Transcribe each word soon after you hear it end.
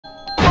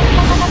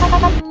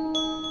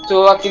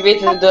to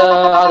activate the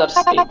other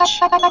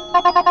stage.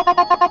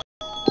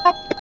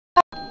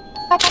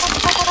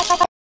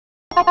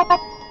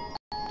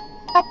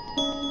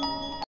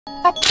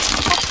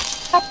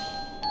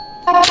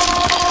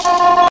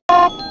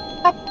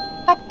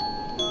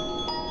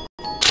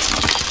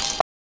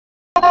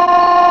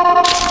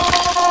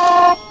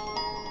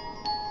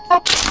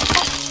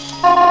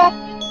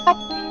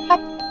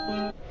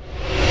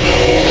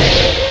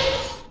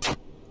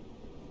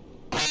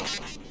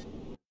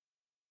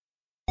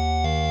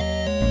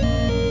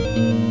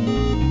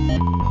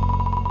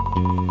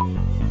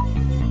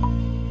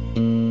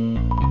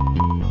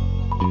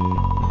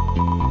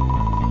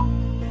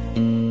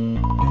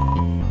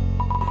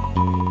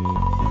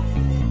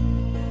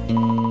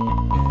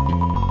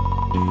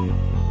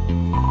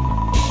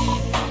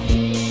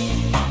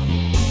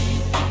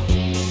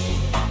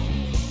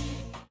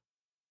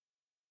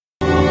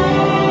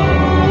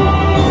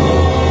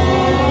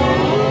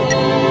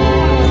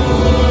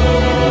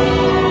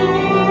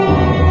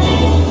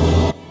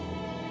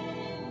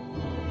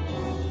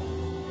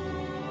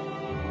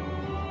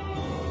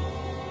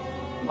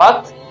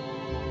 What?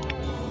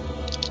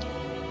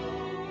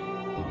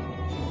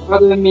 What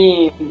do you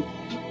mean?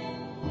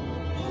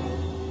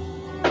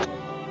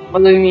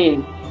 What do you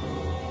mean?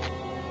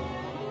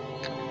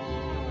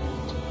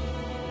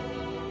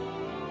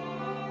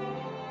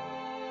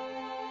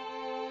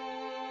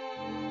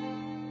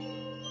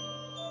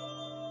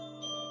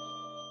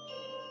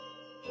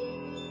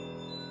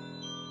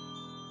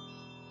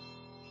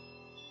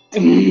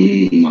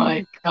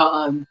 My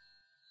God.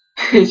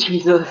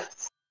 Jesus.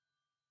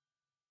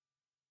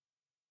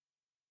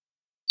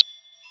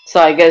 So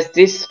I guess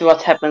this is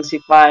what happens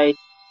if I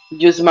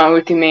use my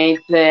ultimate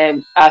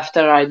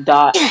after I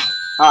die.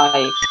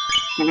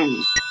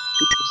 Interesting.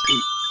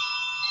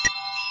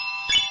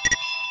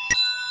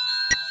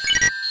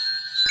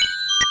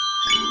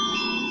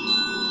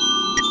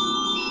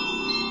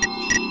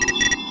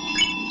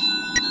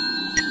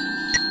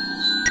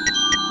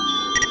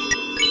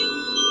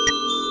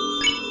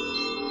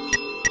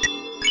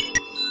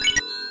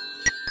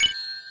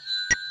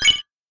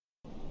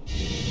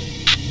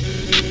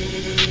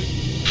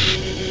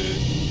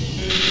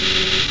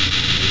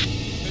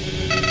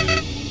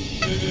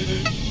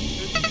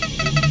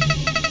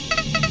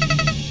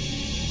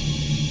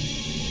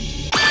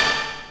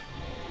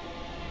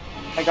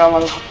 I got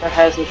one that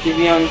has a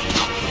TV on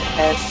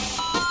head.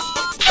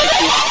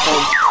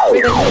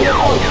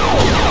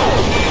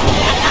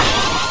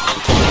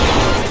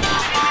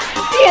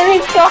 Tiene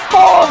el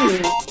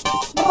cajón!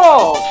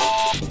 Bro!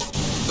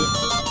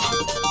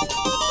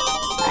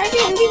 I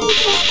didn't give you the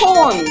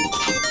cajón!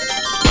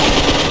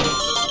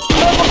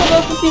 No, porque no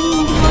se tiene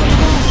un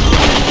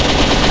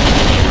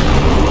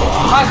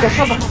Ah, que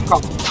shut the fuck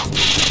up!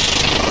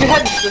 We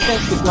had the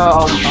chance to go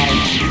outside.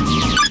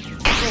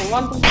 Okay,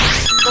 one thing.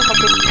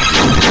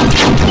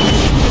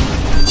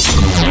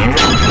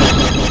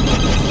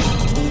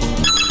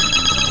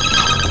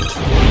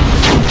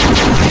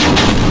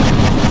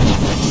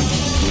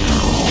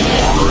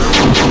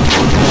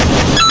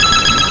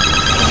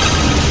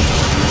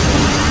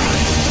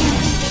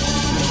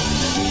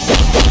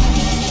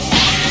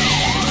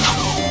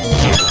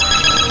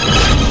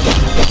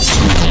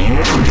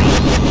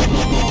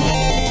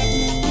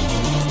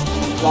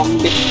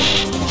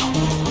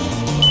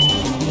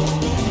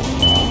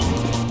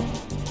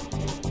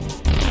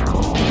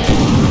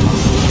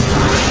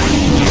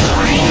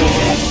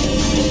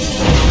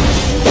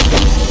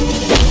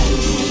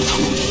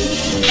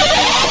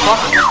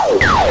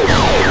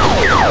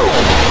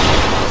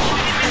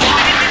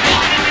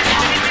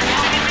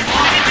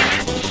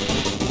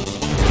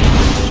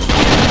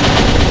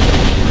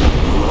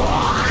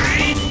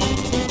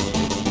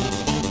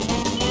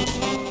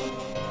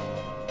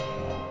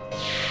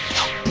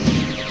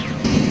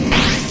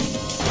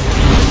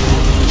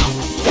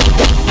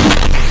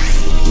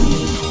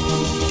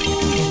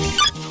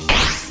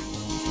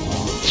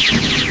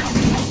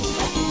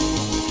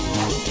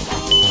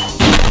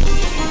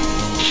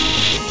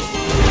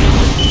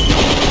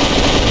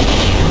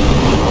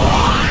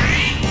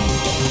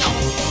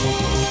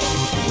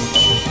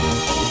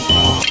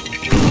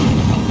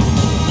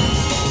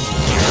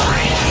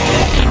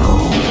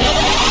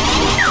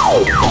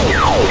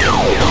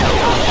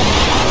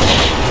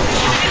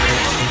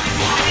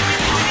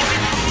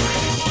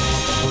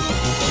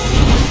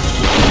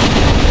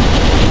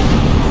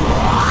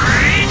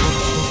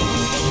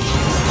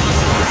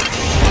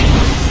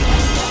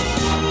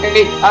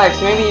 Maybe,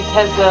 Alex, maybe it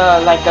has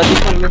like a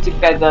different music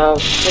at the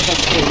second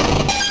stage.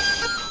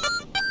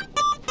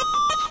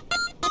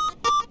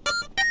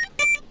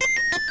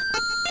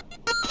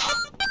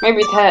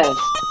 Maybe it has.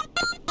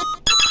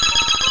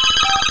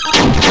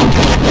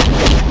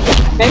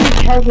 Maybe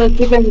it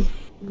has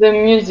the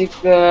music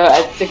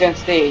at second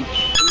stage.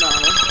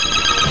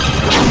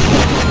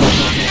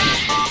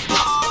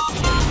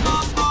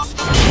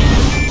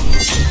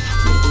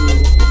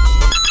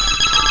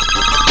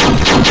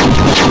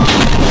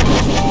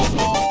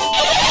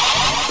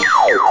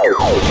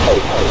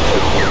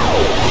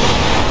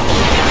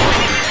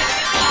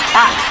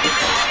 Ah!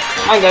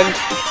 I'm dead.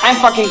 I'm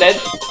fucking dead.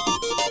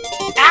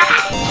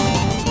 Ah!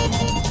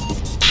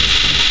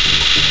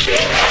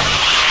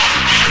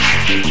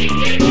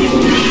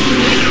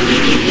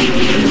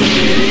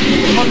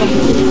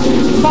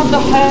 What the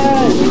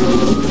hell?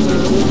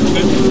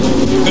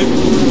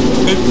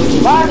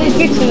 Why are they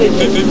fixing it?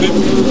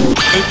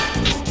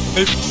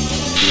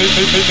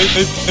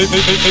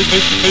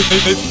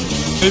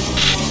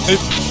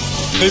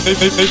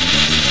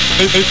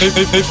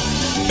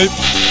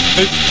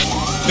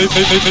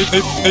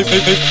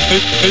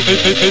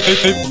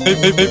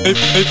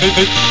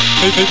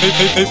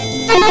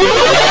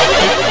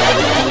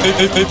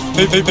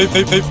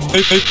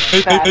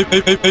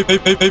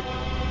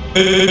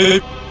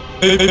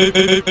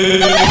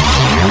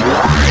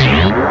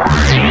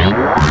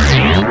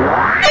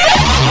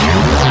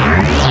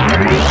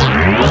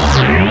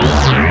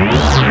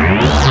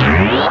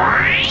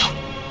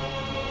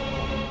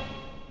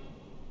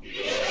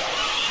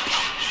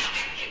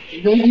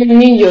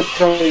 Ninja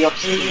troll of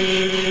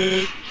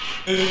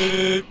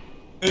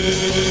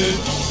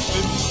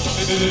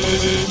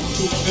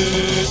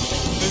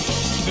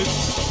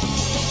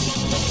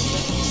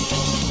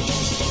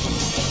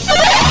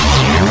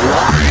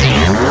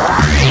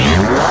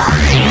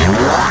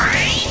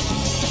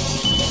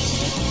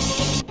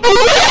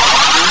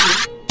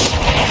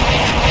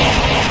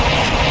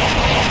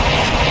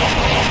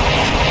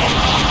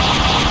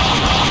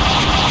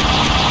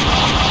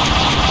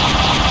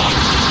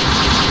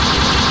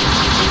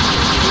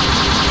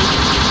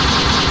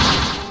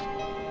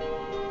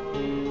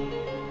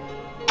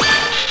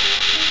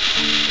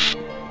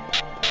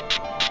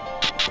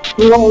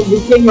No,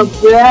 became a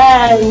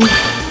brand.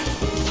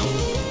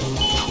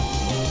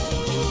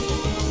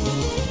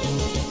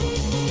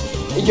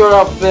 You're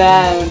a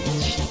brand.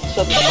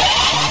 Shut the fuck up.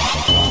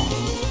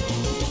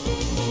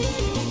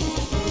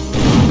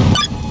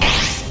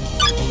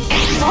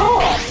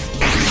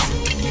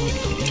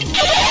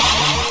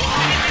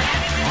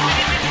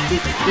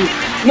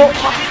 No.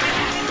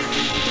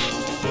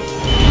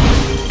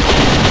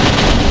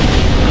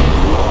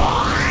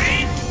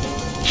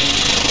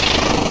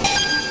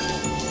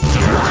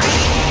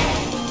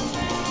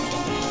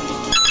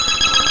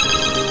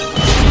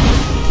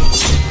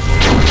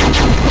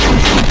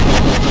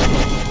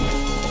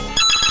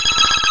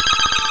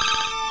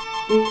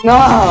 No!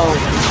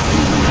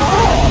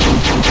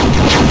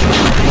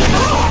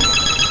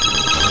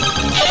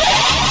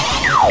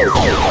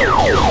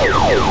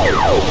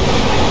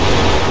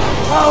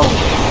 Oh!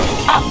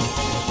 Ah.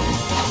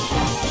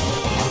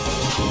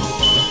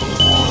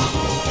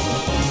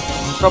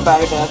 Go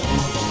back there.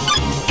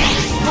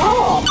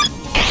 Oh!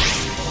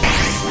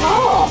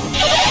 Oh!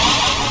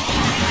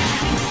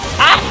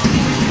 Ah!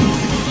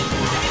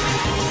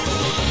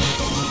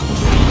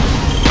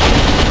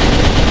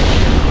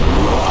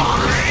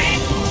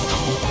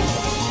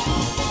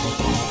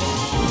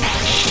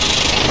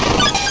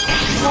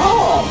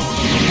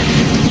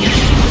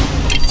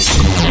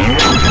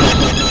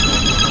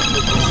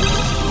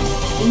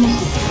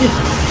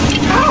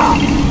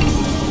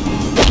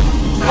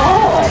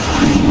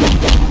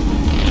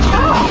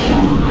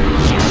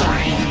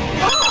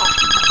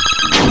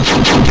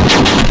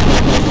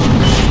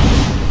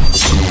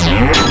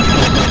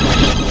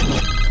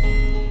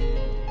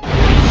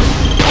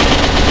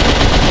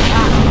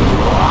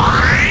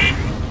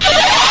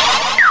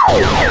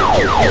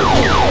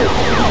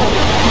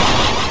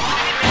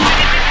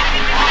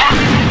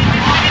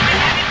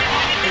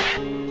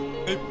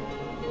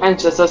 I'm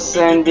just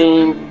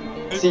ascending.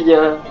 See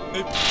ya.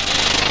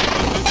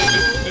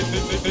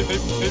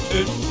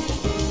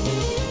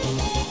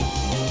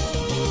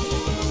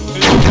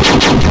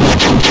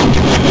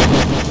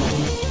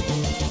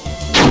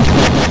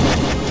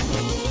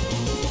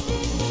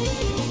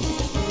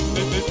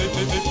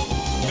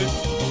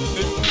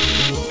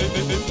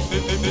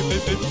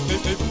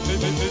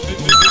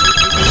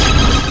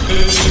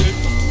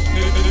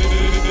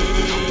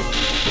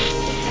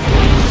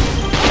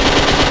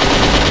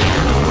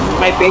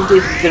 My paint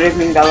is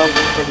dripping all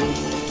over me.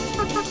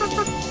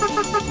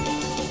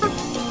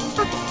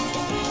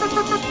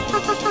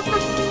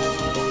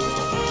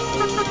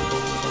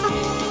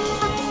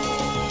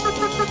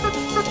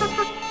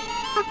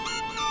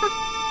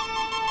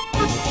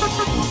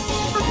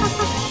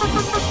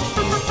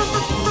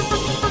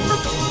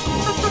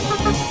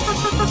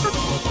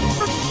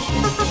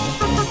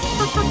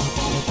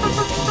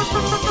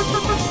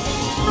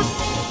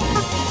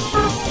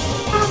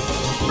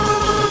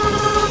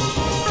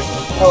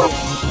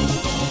 Oh.